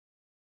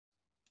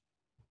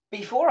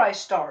Before I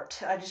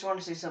start, I just want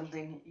to say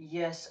something.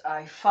 Yes,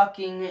 I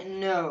fucking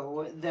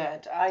know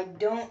that I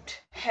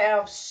don't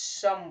have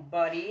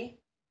somebody,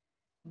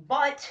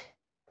 but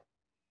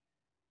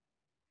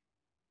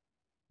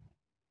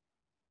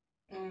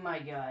my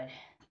god.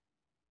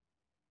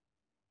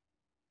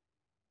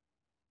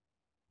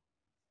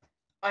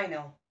 I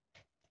know.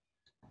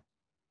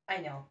 I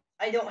know.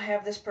 I don't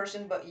have this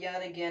person, but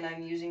yet again,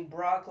 I'm using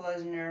Brock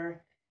Lesnar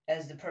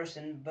as the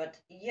person, but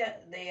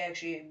yet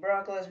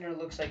Brock Lesnar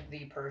looks like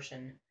the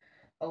person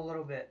a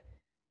little bit.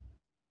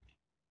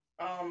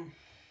 I'm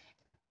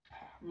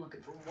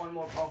looking for one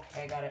more.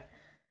 Okay, I got it.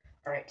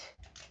 Alright.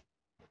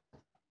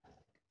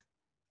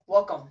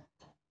 Welcome.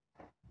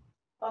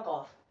 Fuck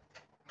off.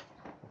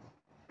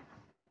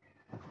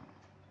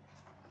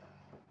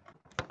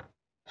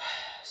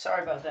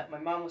 Sorry about that. My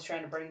mom was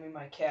trying to bring me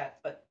my cat,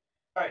 but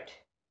alright.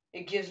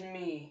 It gives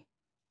me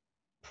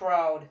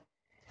proud,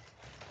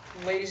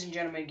 ladies and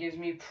gentlemen, it gives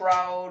me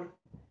proud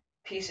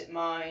peace of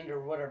mind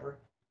or whatever.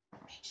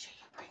 Make sure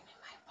you bring me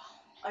my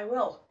phone. I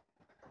will.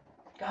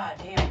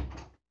 God damn.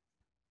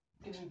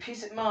 Gives me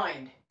peace of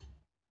mind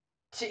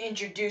to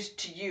introduce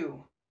to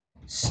you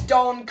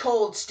Stone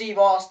Cold Steve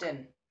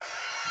Austin.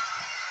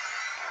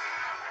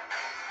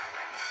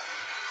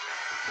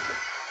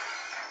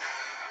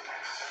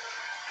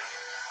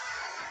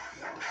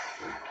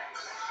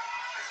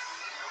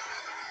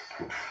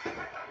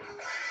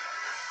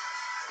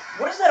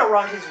 What is that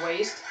around his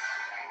waist?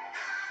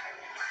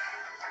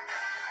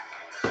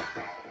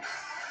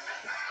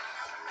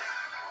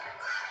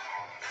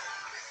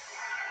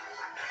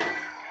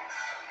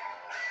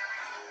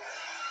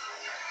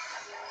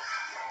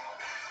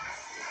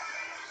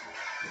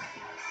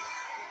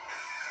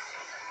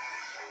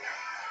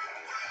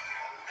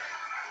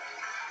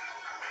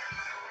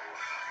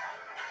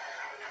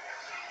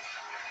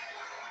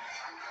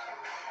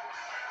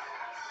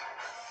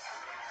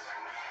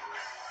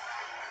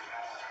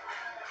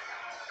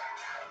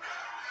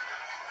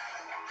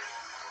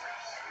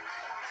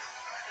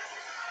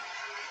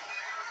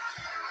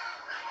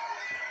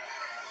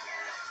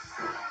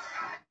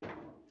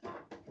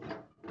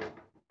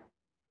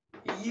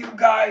 You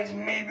guys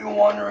may be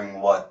wondering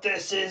what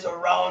this is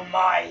around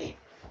my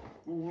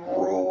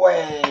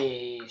waist.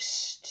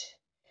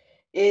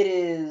 It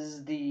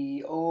is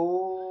the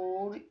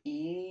old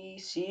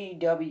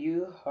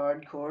ECW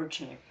Hardcore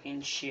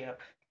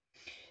Championship.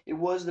 It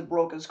was the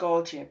Broken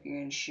Skull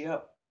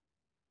Championship.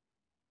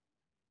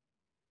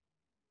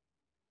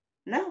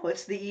 No,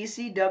 it's the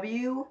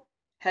ECW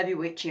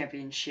Heavyweight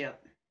Championship.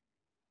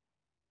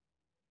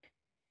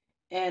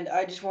 And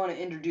I just want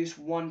to introduce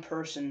one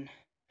person.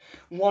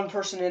 One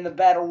person in the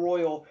Battle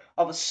Royal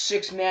of a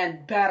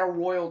 6-man Battle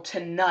Royal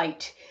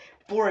tonight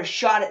for a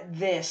shot at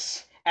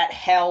this at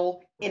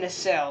Hell in a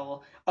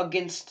Cell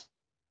against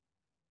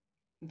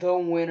the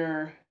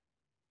winner,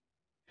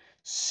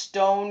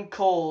 Stone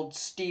Cold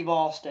Steve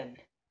Austin,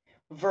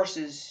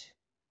 versus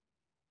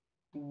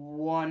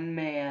one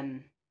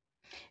man.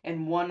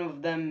 And one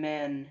of them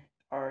men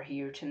are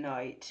here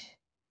tonight.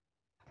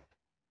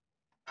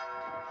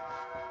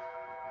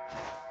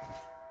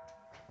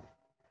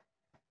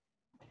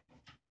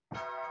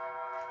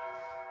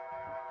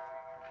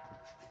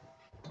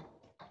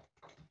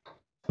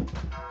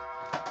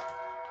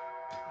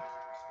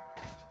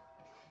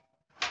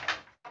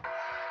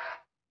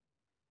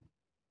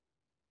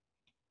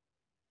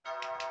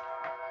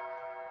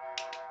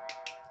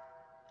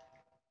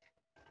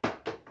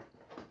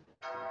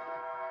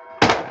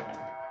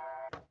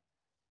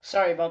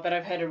 Sorry about that,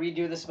 I've had to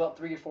redo this about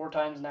 3 or 4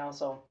 times now,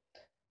 so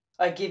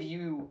I give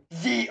you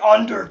The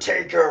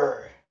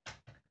Undertaker!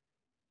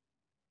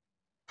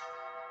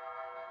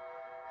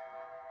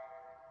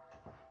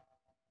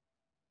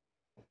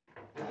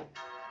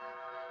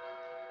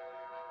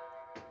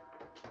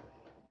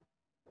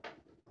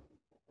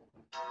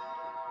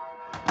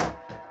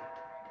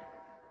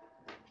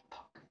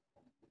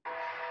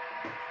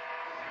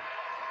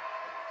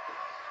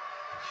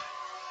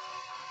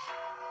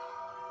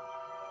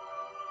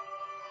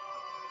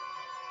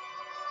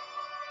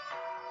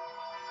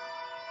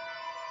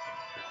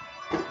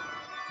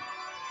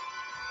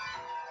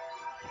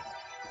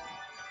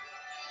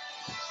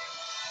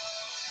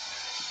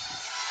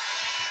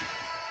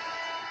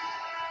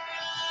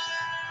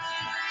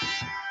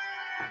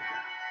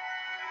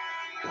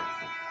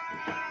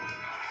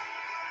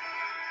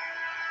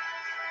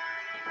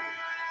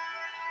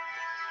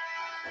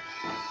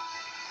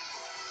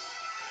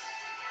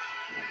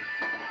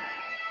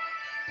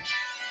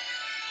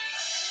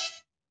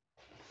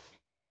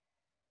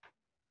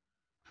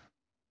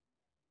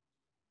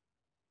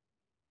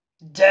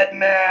 Dead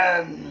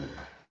man!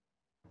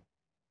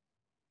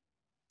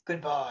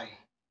 Goodbye.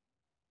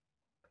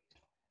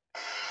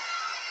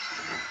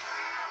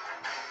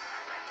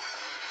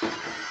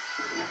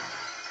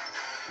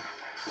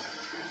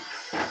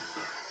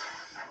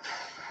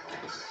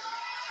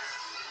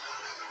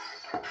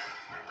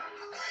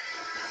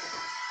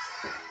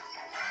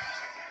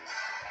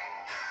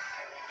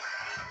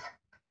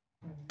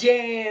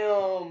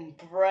 Damn,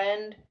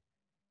 friend.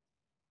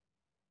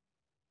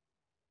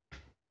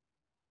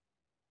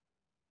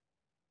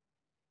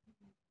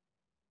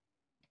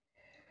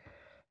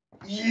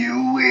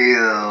 You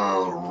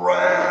will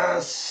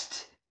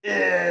rest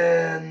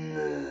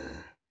in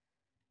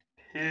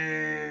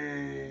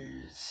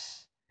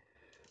peace.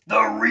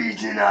 The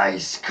reason I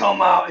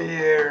come out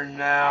here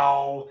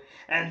now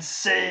and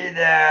say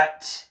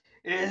that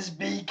is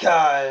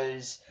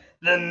because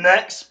the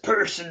next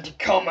person to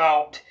come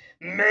out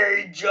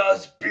may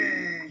just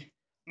be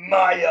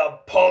my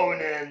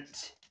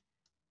opponent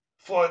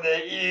for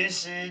the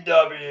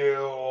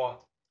ECW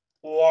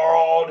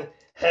World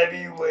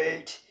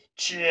Heavyweight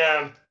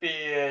Championship.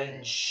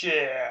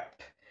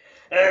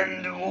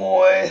 And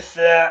with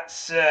that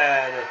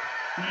said,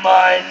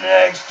 my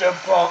next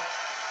opponent...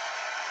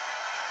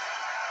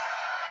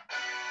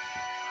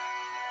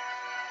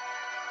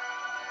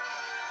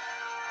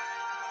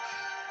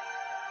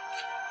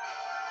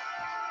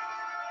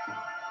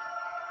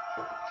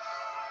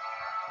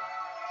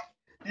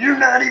 You're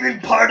not even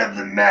part of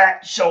the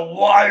match, so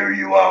why are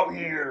you out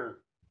here?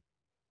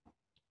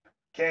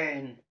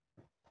 Kane,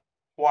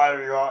 why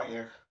are you out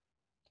here?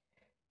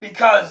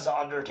 Because,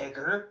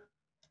 Undertaker,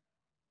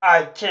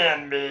 I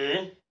can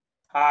be,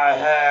 I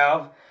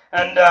have,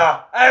 and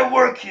I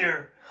work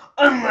here,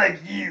 unlike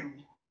you.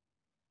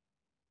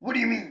 What do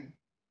you mean?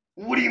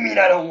 What do you mean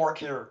I don't work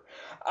here?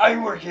 I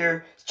work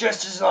here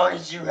just as long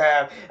as you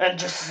have, and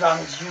just as long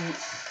as you...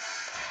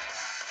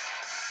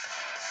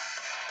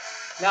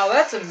 Now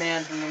that's a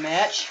man from the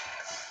match.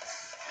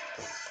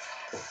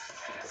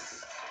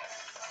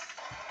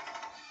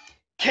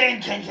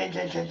 Kane.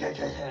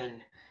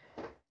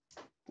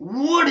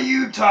 What are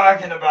you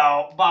talking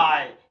about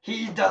by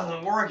he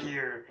doesn't work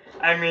here?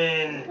 I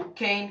mean...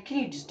 Kane, can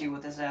you just deal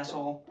with this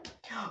asshole?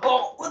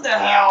 Oh, what the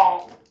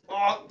hell?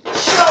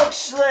 Choke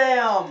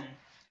slam!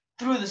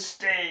 Through the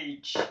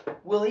stage.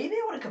 Will he be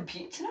able to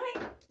compete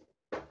tonight?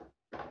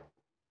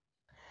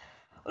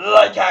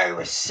 Like I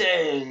was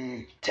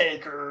saying,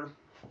 Taker,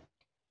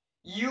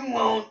 you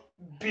won't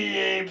be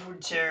able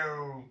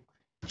to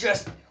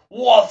just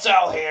waltz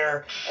out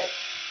here and...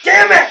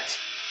 Damn it!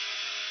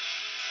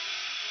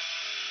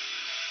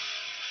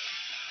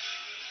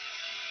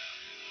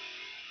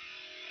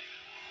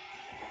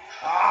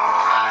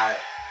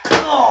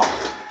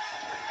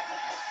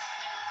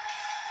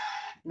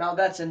 Now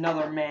that's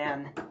another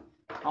man.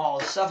 Oh,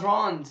 Seth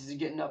Rollins is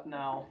getting up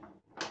now.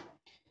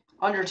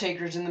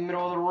 Undertaker's in the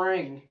middle of the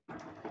ring.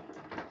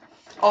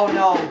 Oh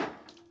no.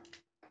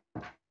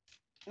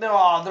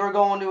 They're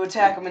going to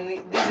attack him, and these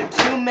are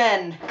two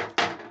men.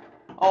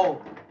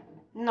 Oh,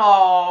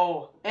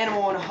 no.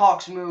 Animal and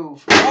Hawk's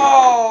move.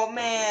 Oh,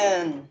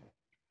 man.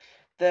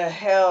 The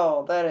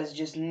hell? That is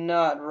just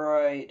not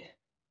right.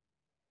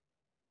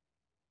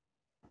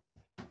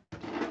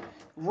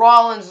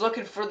 Rollins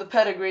looking for the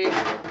pedigree.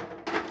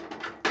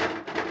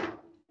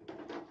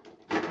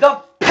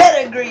 The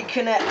pedigree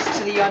connects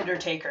to the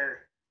Undertaker.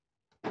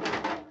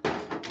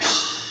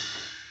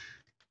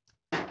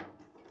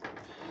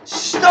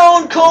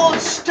 Stone Cold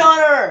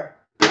Stunner.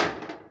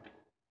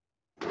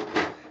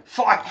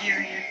 Fuck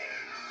you.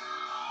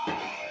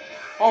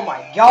 Oh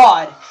my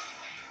God.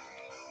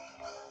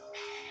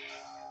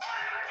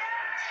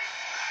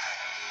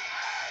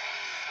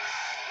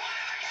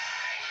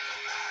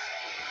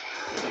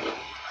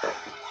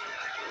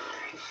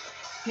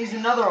 He's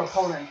another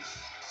opponent.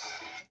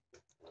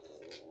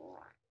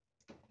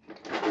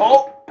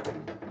 Oh,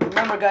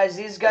 remember guys,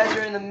 these guys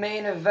are in the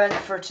main event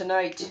for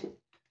tonight.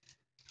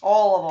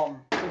 All of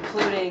them,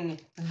 including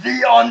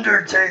The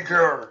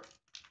Undertaker.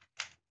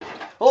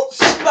 Oh,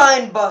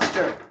 Spine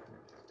Buster.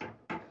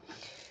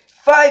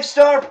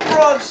 5-star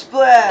Frog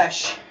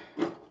Splash.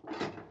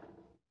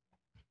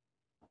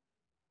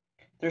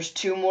 There's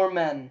two more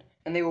men,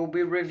 and they will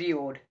be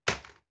revealed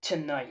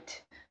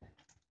tonight.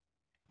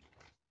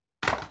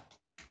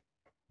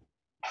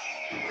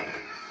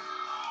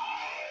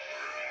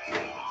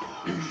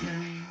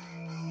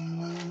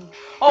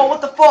 Oh,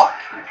 what the fuck?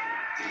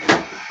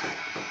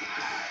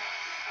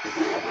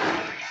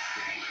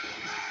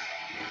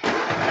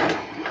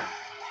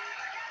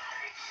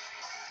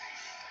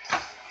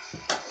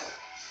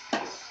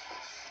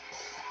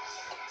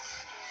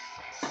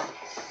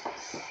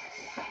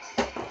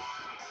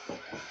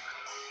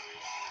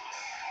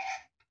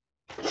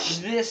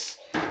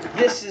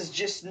 This is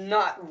just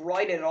not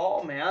right at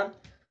all, man.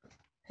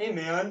 Hey,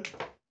 man.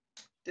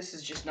 This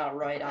is just not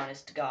right,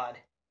 honest to God.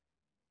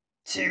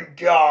 To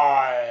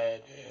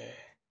God.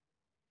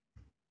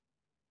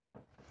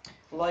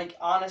 Like,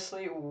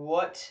 honestly,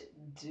 what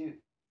do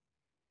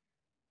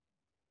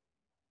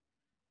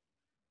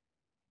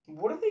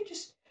they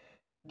just...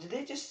 Did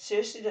they just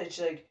seriously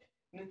like...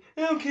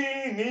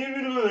 Okay,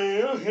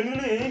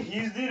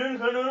 he's the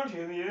Intercontinental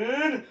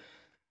Champion.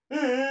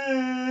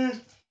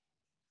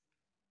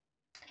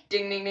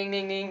 Ding, ding, ding,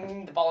 ding,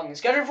 ding. The following is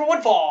scheduled for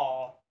one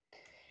fall.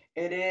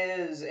 It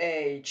is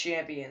a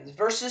champions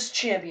versus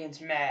champions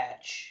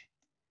match.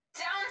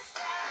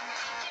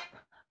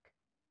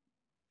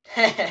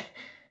 Oh,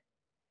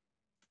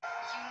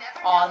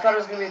 I thought it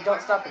was going to be a Don't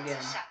Stop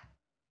again.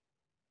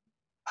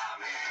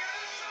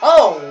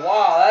 Oh,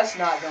 wow, that's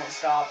not Don't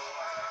Stop.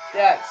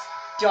 That's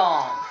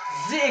Dom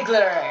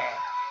Ziggler.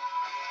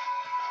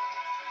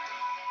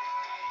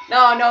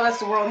 No, that's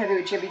the World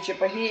Heavyweight Championship,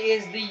 but he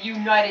is the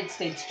United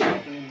States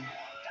Champion.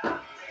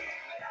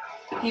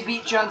 He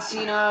beat John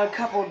Cena a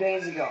couple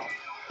days ago.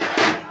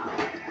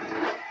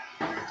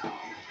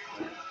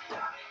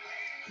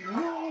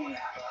 No.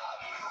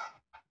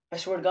 I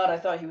swear to God, I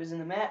thought he was in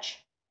the match.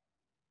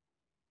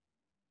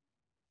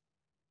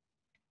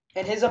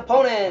 And his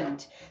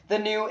opponent, the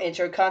new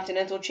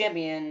Intercontinental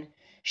Champion,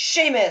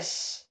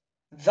 Sheamus,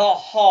 the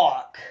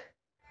Hawk.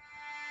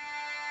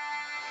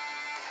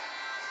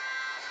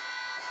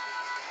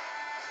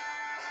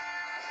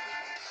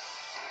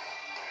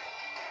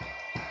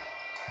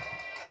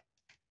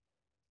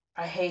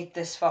 I hate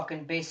this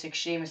fucking basic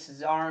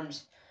Sheamus's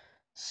arms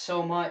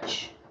so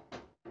much.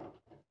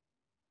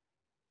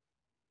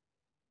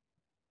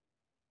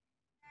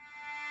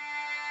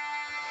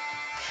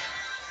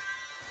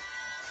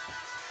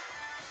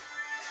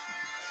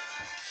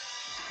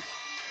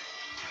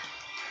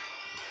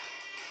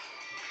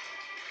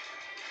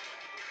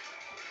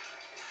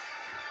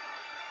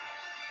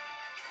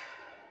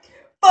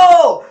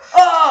 Oh!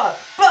 Ah!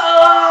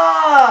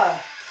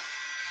 Ah!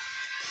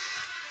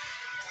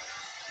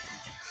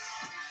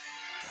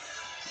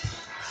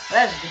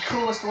 That is the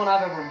coolest one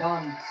I've ever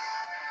done.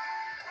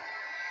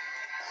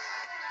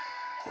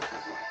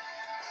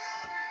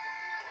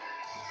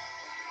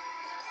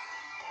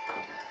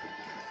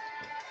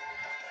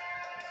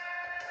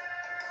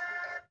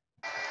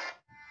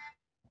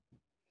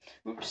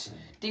 Oops.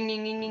 Ding,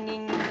 ding, ding, ding,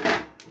 ding.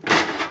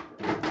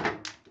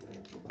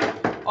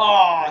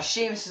 Oh,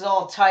 Sheamus is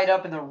all tied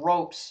up in the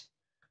ropes.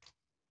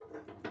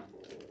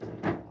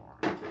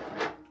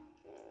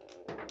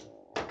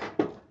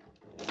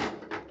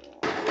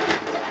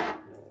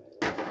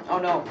 Oh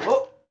no.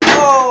 Oh!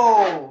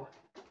 Oh!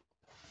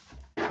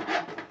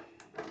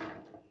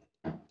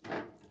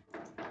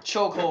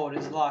 Chokehold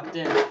is locked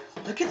in.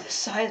 Look at the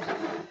size.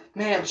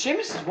 Man,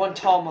 Sheamus is one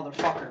tall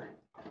motherfucker.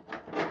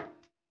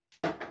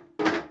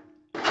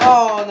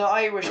 Oh, and the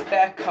Irish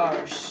back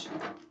cutters.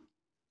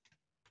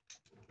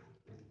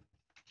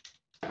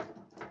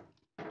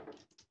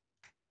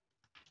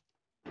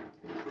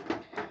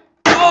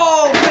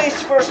 Oh,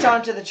 face first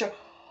onto the choke.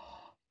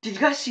 Did you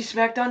guys see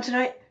SmackDown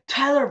tonight?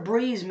 Tyler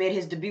Breeze made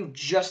his debut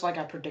just like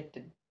I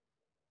predicted.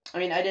 I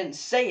mean, I didn't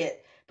say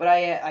it, but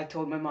I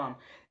told my mom.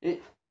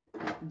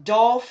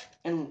 Dolph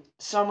and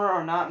Summer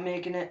are not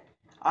making it.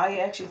 I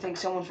actually think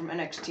someone from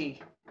NXT.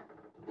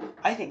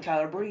 I think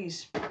Tyler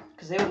Breeze,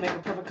 because they would make a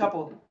perfect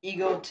couple.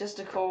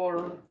 Egotistical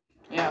or...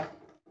 yeah.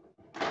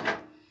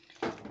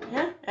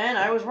 Yeah, and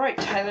I was right.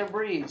 Tyler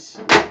Breeze.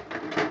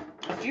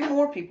 A few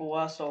more people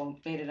also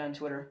made it on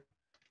Twitter.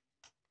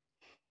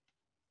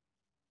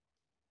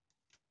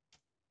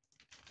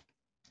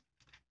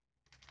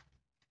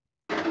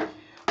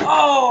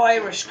 Oh,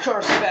 Irish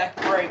curse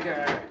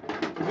backbreaker.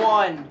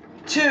 1,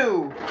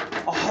 2.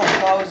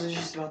 Oh, I was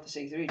just about to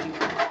say 3,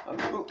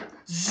 2.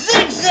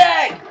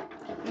 Zigzag.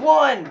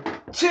 1,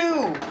 2.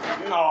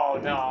 No.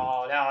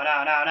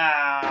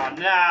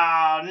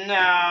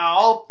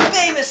 Oh,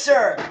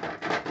 Famouser.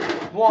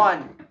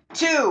 1,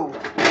 2.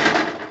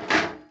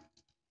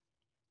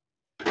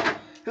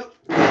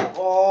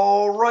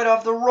 Oh, right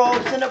off the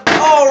ropes and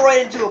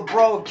right into a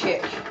bro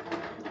kick.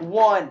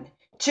 1,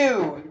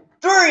 2,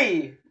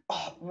 3.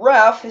 Oh,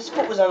 ref, his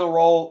foot was on the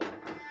rope.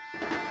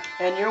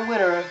 And your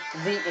winner,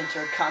 the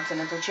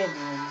Intercontinental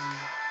Champion,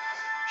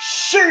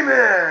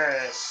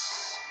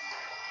 Sheamus!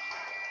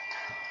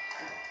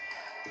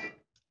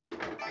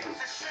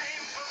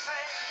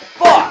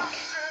 Fuck!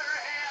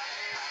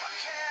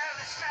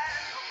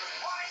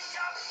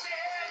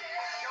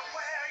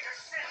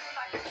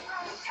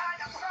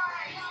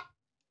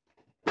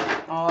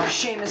 Oh,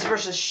 Sheamus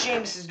versus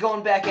Sheamus is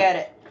going back at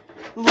it.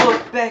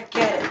 Look back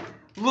at it.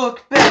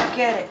 Look back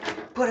at it.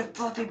 Put a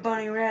fluffy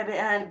bunny rabbit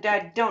and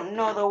I don't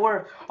know the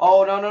word.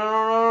 Oh,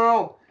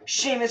 no.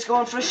 Sheamus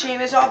going for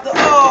Sheamus off the...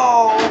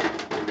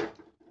 Oh!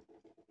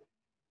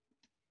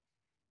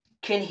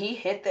 Can he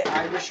hit the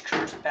Irish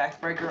curse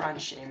backbreaker on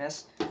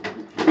Sheamus?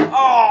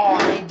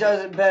 Oh, he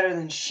does it better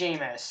than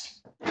Sheamus.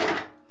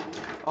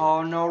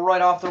 Oh, no,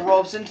 right off the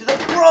ropes into the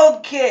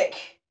brogue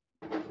kick.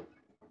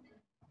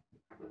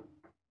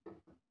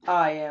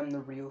 I am the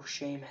real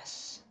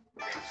Sheamus.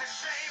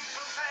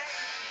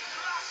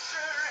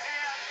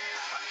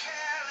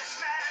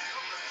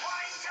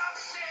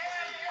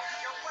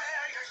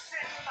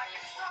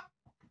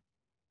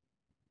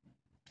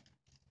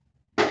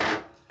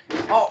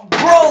 Oh,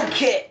 bro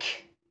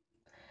kick!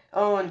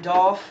 Oh, and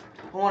Dolph,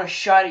 I want a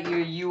shot at your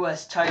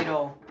U.S.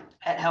 title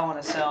at Hell in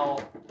a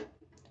Cell.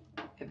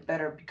 It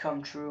better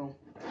become true.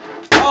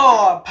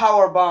 Oh, a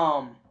power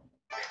bomb!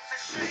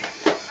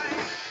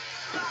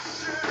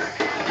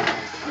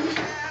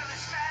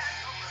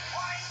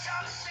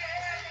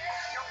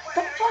 What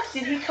the fuck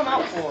did he come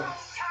out for?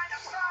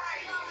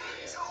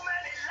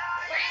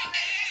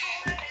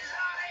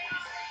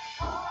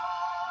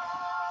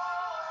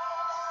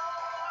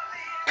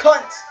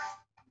 Cunt!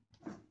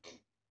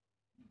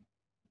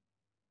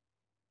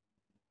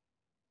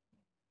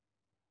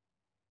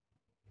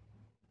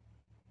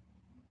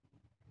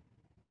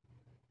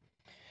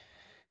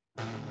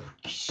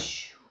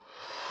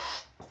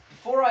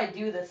 before I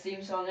do the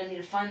theme song, I need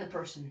to find the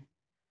person.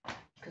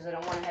 Because I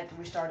don't want to have to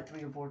restart it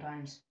 3 or 4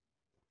 times.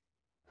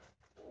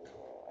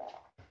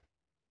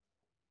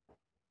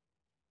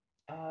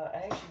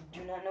 I actually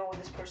do not know who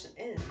this person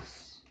is.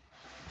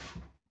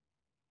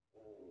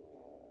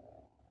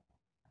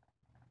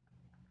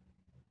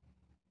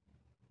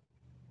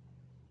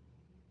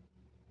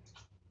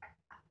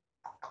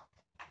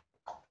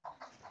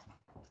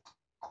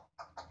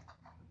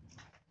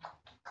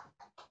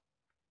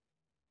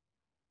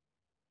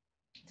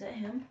 Is that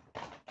him?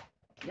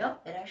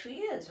 Yep, it actually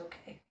is.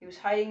 Okay. He was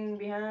hiding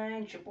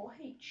behind Triple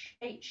H.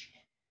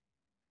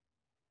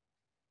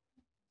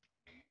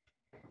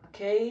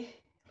 Okay.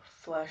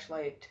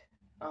 Flashlight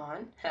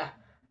on. Ha.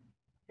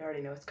 You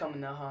already know it's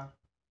coming now, huh?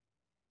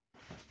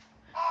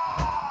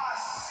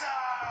 Awesome!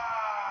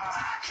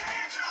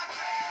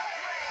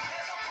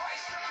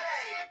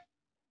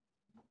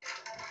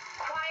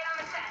 Quiet on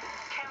the set.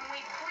 Can we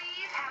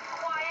please have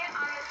quiet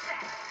on the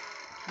set?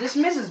 This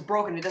miss is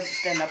broken. It doesn't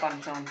stand up on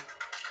its own.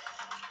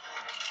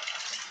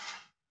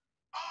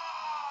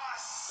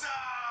 Awesome!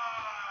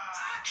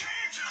 I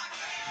came to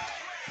play.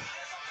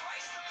 There's a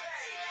price to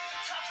pay.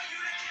 Time for you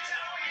to get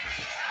down on your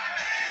knees. I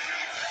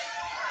came to play.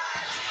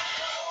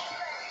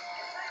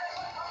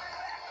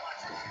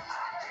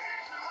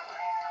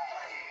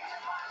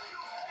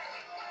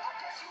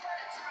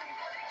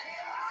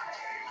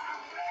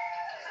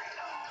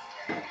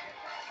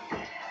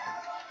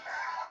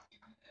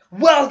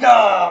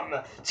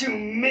 Welcome to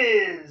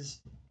Ms.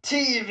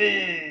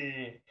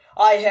 TV.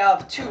 I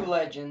have 2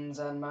 legends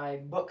on my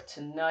book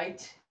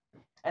tonight,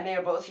 and they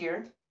are both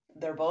here.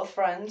 They're both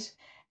friends,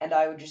 and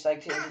I would just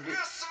like to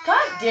introduce.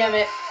 God damn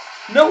it!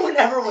 No one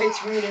ever waits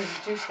for me to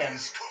introduce them.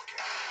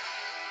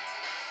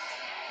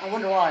 I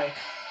wonder why.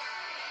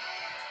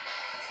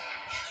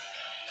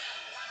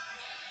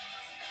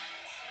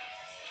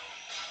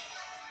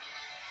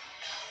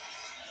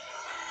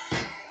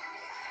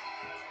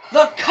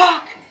 The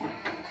cock!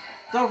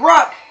 The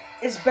Rock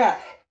is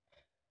back!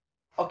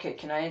 Okay,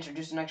 can I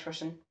introduce the next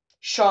person?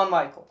 Shawn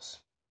Michaels.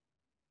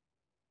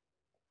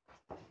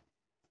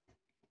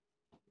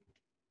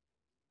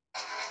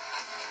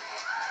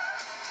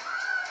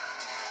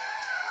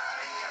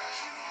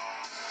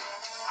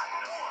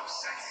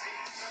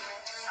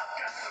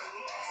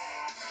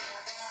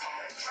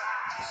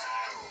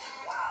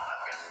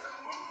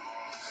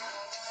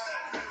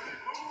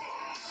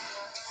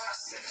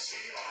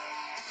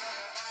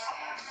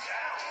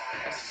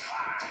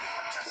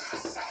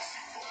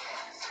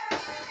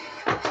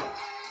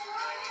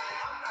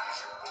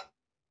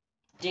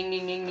 Ding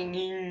ding ding ding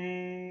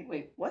ding.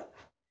 Wait, what?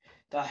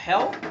 The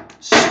hell?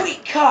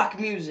 Sweet cock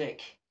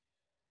music!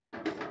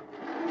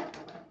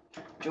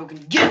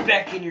 Joking, get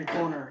back in your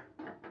corner.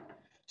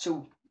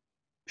 So,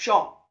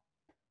 Shawn,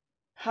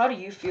 how do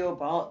you feel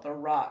about The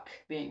Rock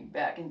being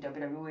back in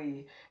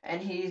WWE?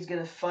 And he's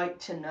gonna fight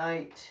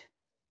tonight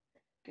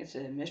against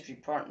a mystery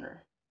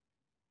partner.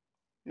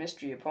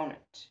 Mystery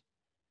opponent.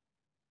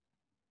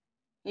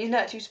 He's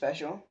not too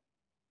special.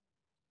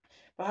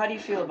 But how do you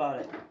feel about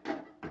it?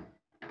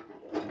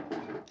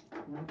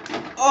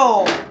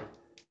 Oh!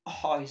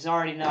 Oh, he's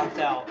already knocked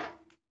out.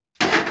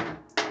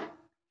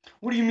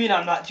 What do you mean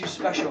I'm not too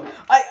special?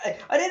 I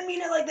didn't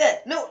mean it like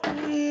that. No.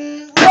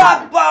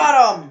 Rock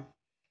bottom!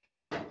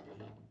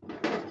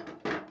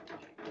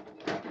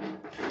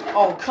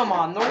 Oh, come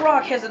on. The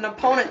Rock has an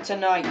opponent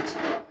tonight.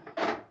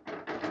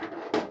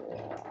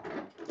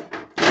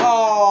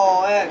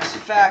 Oh, X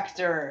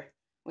Factor.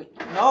 Wait,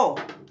 no.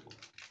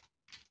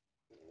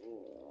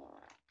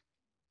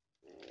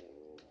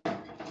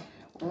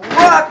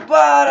 Rock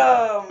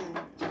bottom!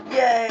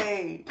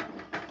 Yay!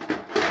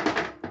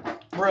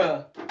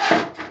 Bruh.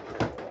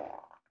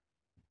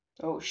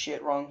 Oh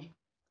shit, wrong.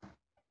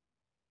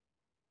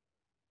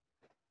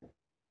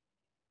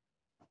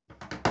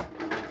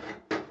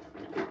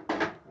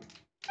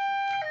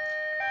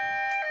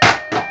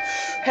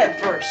 Head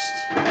first.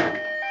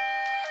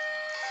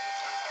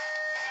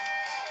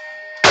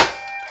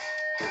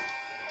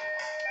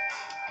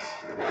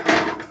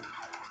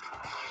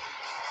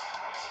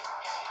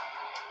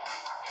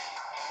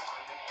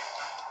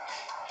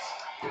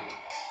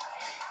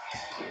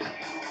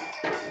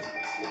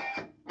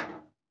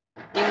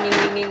 Ding ding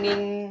ding ding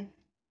ding.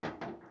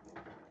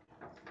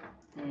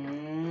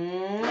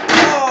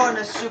 Oh, and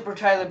a super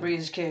Tyler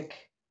Breeze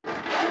kick.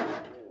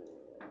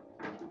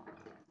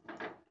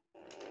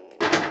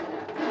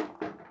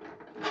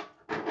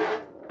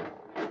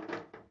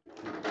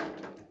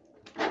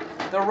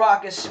 The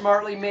Rock is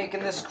smartly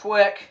making this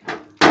quick.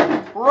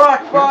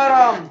 Rock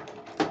bottom.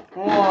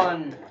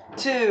 1,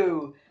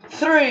 2,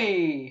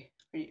 3.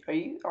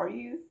 Are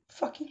you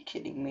fucking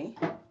kidding me?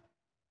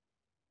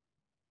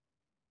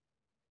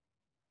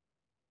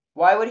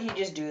 Why would he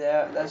just do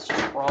that? That's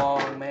just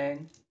wrong,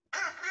 man.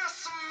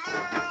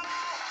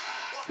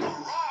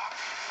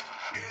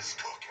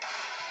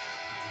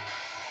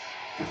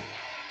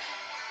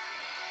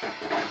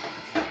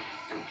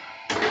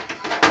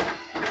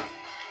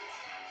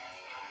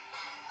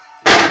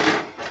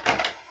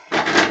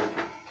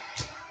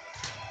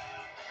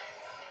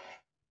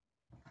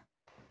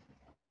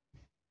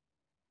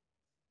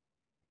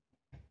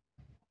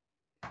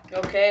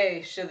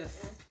 Okay, so the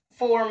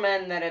four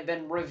men that have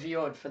been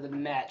reviewed for the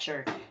match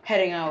are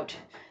heading out.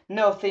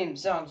 No theme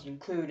songs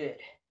included.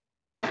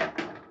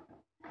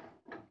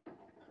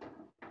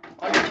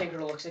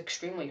 Undertaker looks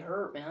extremely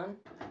hurt, man.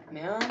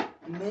 Man.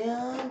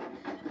 Man.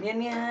 Man,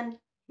 man.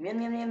 Man,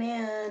 man, man,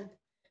 man.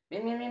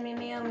 Meow, meow, meow,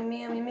 meow,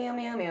 meow, meow,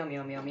 meow, meow,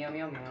 meow, meow, meow,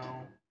 meow,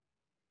 meow.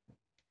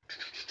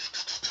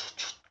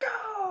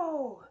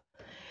 Go!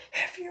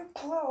 If you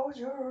close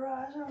your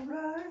eyes and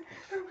run,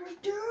 you can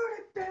do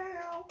it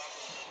now.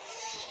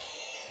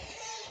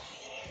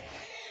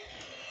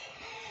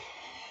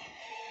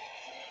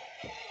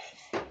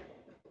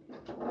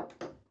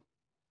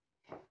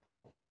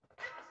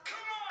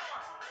 Come on!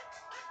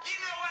 You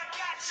know I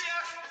got you!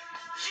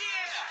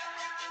 Yeah!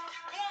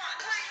 One!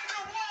 Break the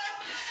one!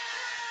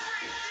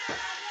 Break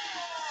down the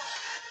wall!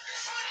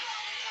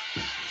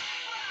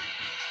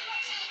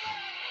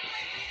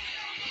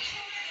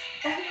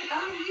 And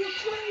are you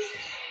pleased?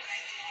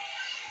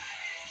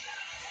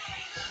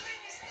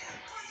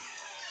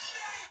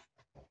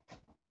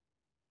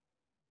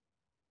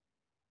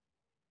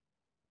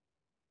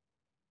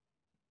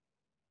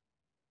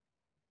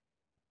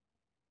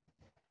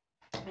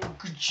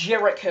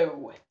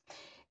 Jericho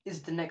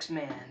is the next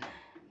man.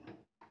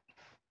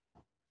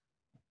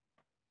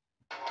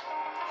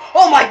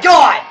 Oh my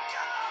god!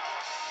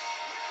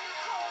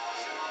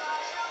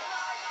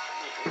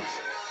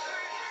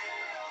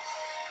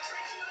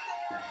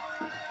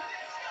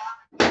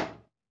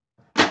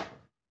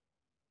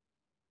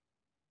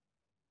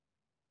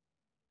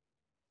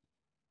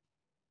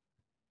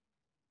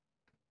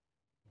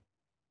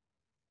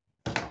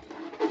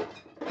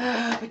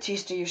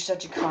 Batista, you're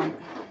such a cunt.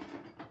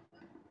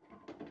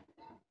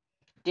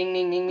 Ding,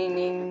 ding, ding, ding,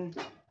 ding.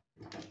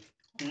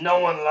 No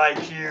one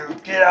likes you.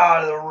 Get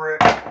out of the ring.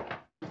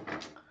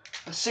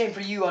 Same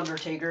for you,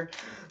 Undertaker.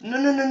 No,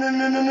 no, no, no,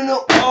 no, no, no,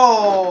 no.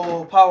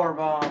 Oh,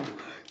 powerbomb.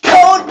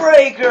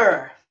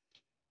 Codebreaker!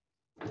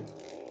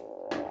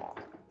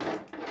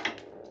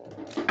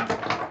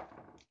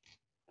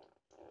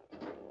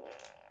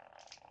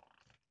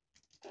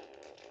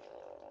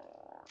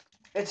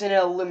 It's an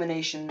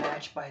elimination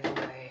match, by the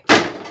way.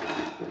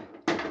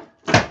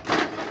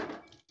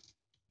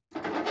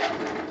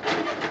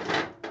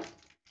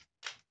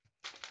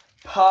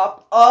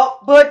 Pop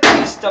up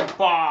Batista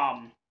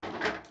bomb.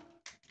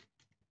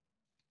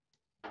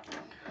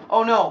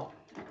 Oh no.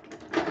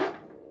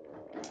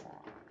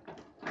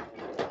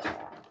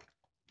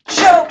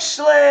 Choke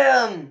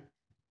slam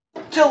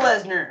to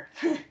Lesnar.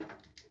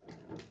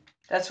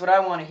 That's what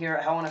I want to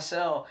hear. I want to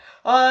sell.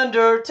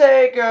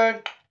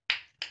 Undertaker.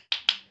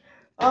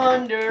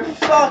 Under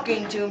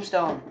fucking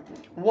tombstone.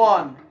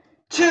 1,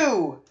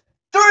 2,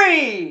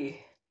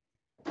 3.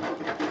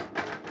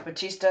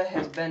 Batista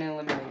has been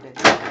eliminated.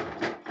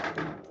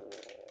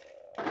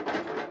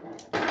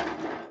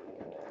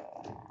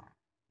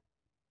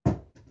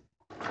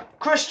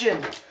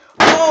 Christian.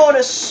 Oh, and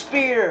a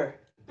spear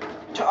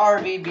to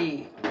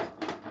RVB.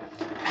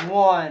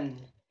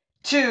 1,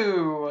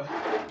 2.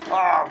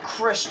 Oh,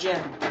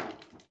 Christian.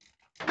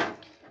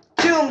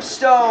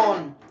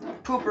 Tombstone.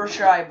 Pooper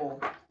Scheibel.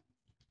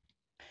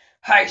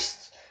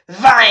 Heist.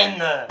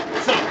 Weine.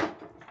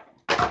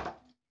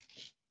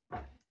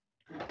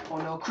 Oh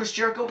no, Chris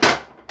Jericho.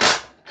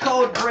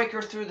 Code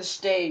breaker through the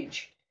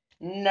stage.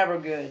 Never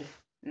good.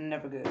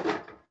 Never good.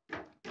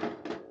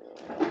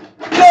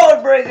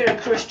 Code breaker to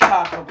Chris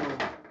Jericho.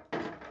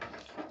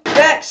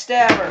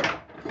 Backstabber.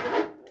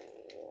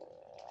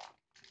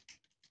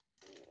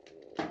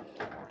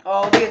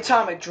 Oh, the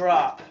atomic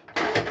drop.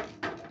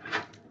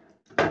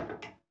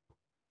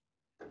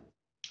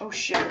 Oh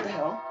shit, what the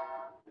hell?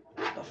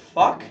 The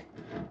fuck?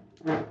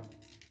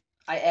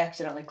 I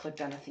accidentally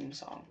clicked on a theme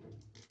song.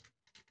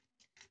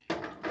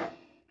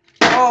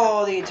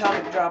 Oh, the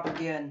atomic drop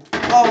again.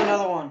 Oh,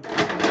 another one.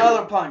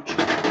 Another punch.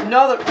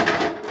 Another.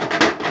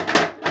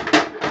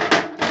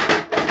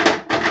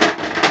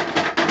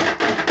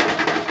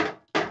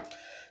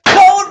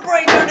 Code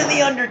breaker to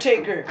the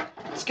Undertaker.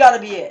 It's gotta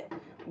be it.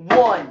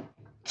 1,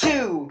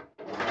 2.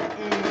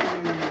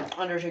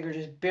 Undertaker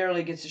just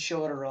barely gets the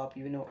shoulder up,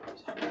 even though it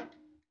was up.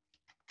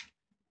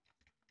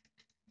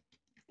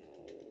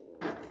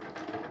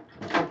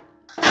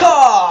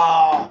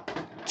 Ah!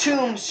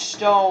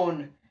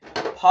 Tombstone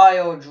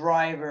pile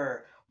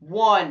driver.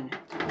 1.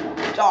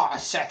 Ah,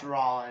 Seth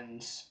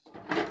Rollins.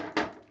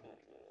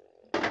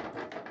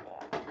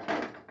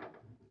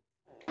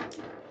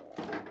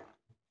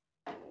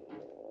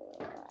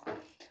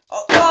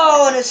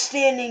 Oh, and a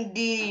standing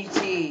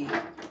DDT.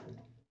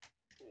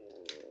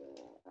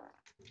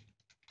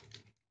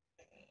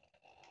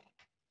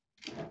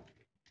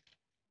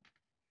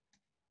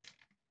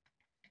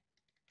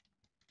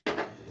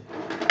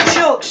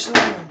 Choke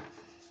slam.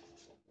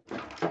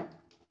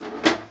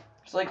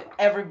 It's like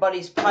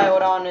everybody's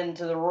piled on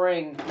into the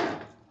ring.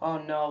 Oh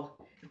no.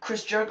 If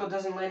Chris Jericho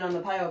doesn't land on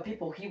the pile of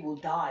people, he will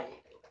die.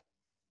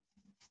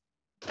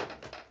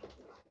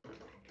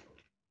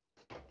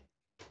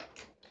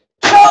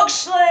 Choke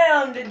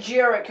slam to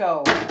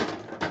Jericho.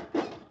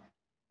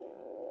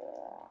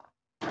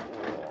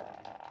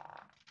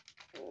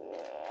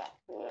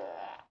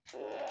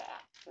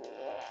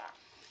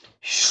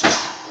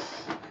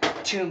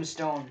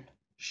 Tombstone.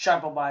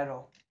 Sharple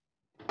Vital.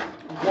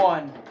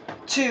 1,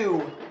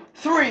 2,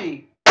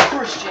 3.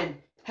 Christian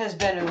has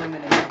been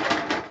eliminated.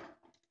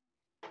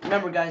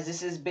 Remember, guys,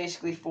 this is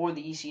basically for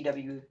the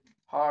ECW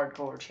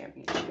Hardcore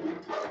Championship.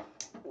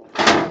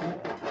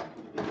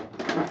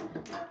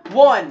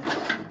 1,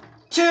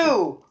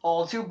 2.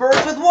 All 2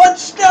 birds with 1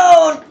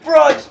 stone.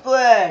 Frog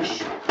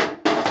Splash.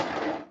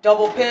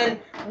 Double pin.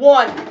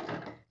 1,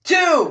 2.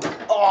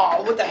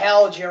 Oh, what the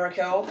hell,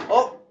 Jericho?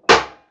 Oh.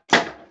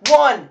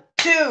 1,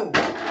 2.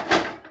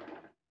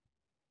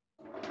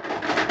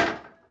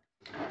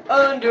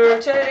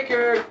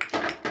 Undertaker.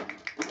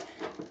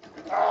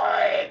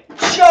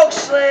 Choke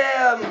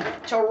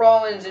slam to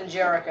Rollins and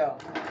Jericho.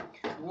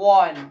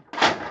 1.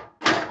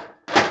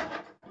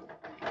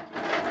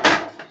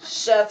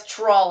 Seth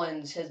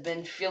Rollins has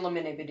been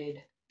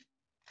eliminated.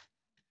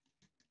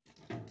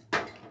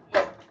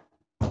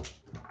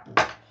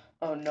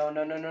 Oh no,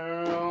 no, no,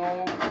 no,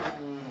 no, no.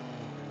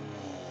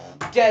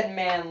 Dead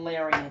man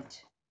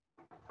lariat.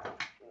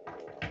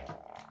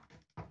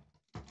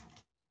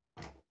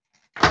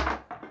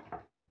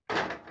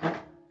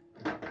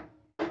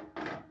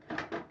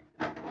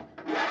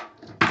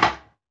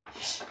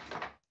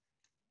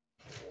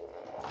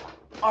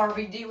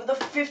 RVD with a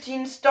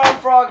 15-star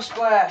frog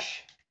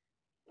splash.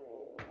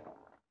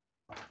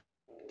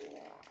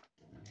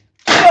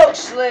 Choke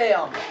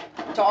slam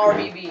to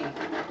RVD.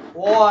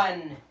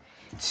 1,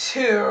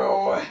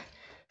 2,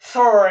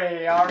 3.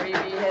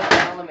 RVD has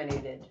been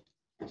eliminated.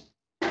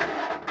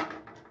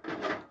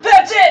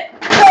 That's it!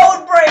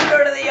 Code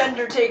breaker to the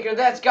Undertaker.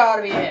 That's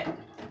gotta be it.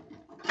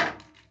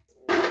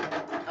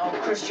 Oh,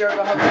 Chris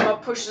Jericho hugs him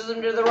up, pushes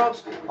him to the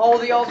ropes. Oh,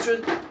 the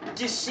ultra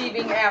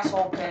deceiving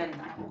asshole pin.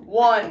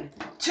 1,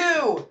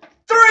 2,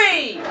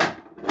 3.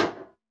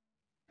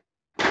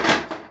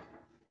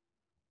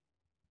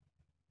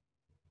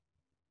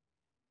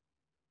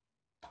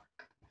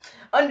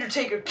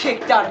 Undertaker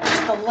kicked out at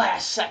just the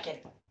last second.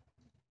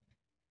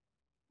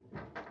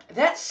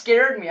 That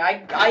scared me.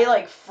 I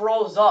like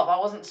froze up. I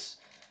wasn't.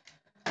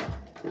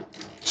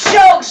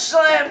 Choke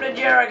slam to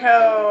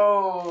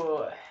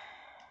Jericho.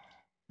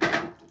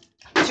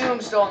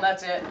 Tombstone.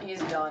 That's it.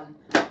 He's done.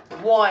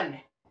 1,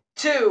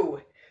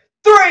 2,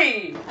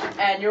 3,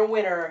 and your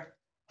winner,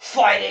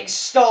 fighting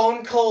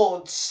Stone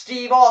Cold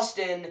Steve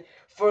Austin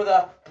for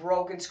the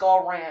Broken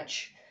Skull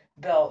Ranch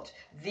belt,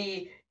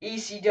 the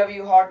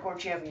ECW Hardcore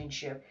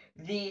Championship,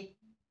 the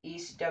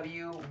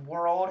ECW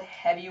World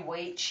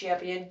Heavyweight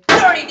Champion,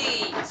 Dirty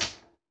Deeds,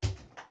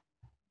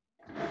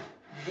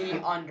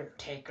 The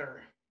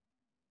Undertaker.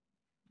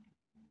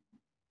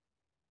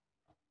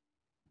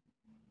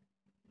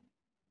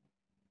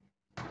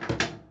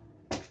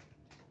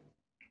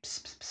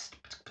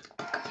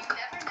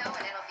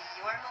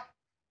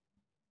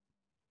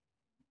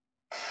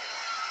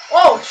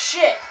 Oh,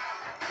 shit!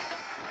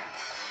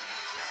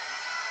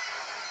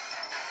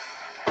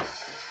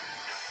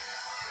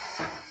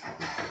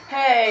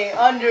 Hey,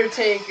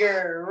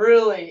 Undertaker,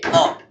 really?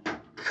 Oh,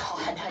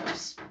 God, I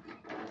just...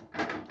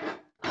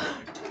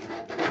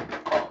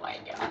 Oh, my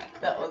God,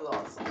 that was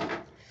awesome.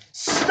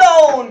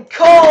 Stone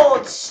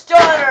Cold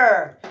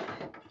Stunner!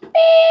 Beep!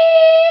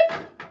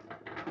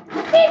 Beep,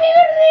 beep,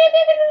 beep,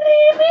 beep,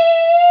 beep,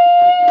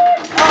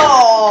 beep.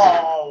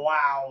 Oh,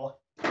 wow.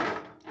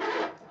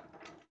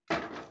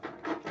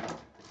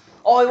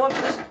 Oh, he went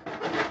for this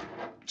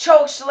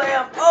choke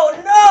slam.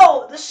 Oh,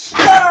 no! The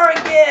stunner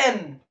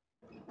again!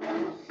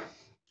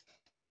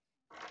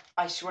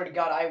 I swear to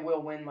God, I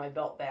will win my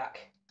belt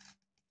back.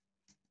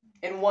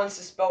 And once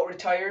this belt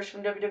retires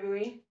from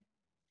WWE,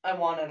 I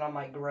want it on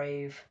my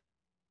grave.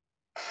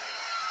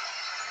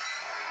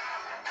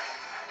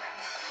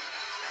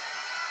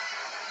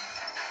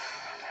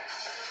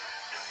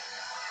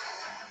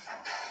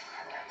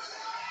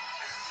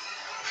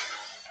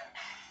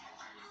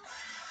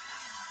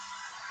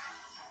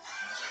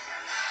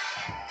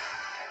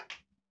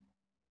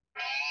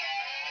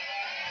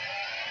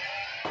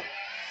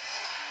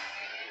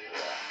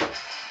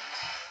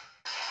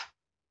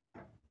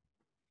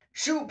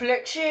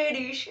 Suplex,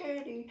 shitty,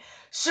 shitty.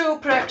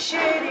 Suplex,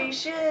 shitty,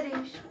 shitty,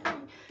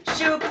 shitty.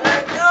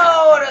 Suplex,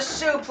 oh, the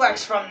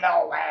suplex from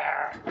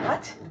nowhere.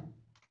 What?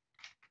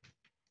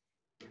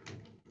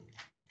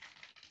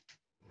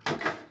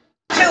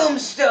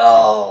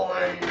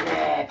 Tombstone,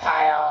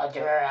 pile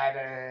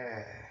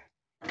driver.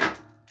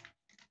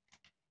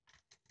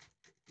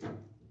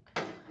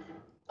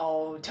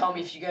 Oh, tell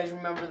me if you guys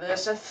remember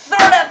this. A third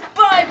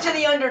F5 to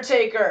the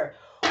Undertaker.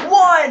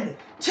 1,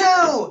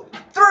 2,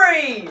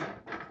 3.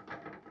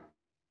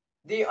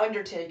 The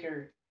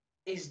Undertaker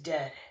is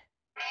dead.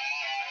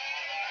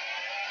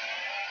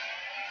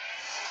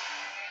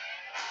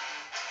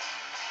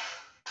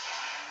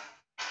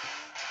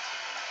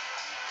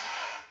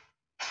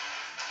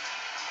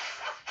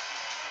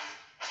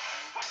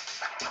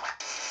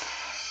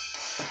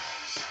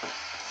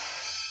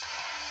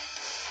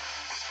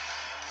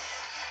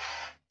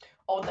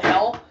 Oh, what the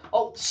hell?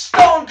 Oh,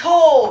 Stone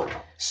Cold!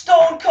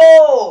 Stone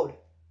Cold!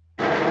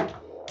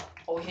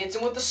 Oh, he hits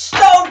him with the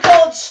Stone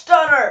Cold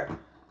Stunner!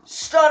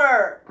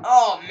 Stunner!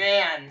 Oh,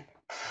 man.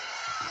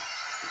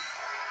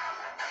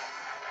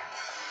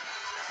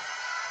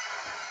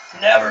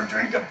 Never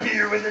drink a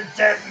beer with a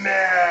dead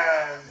man.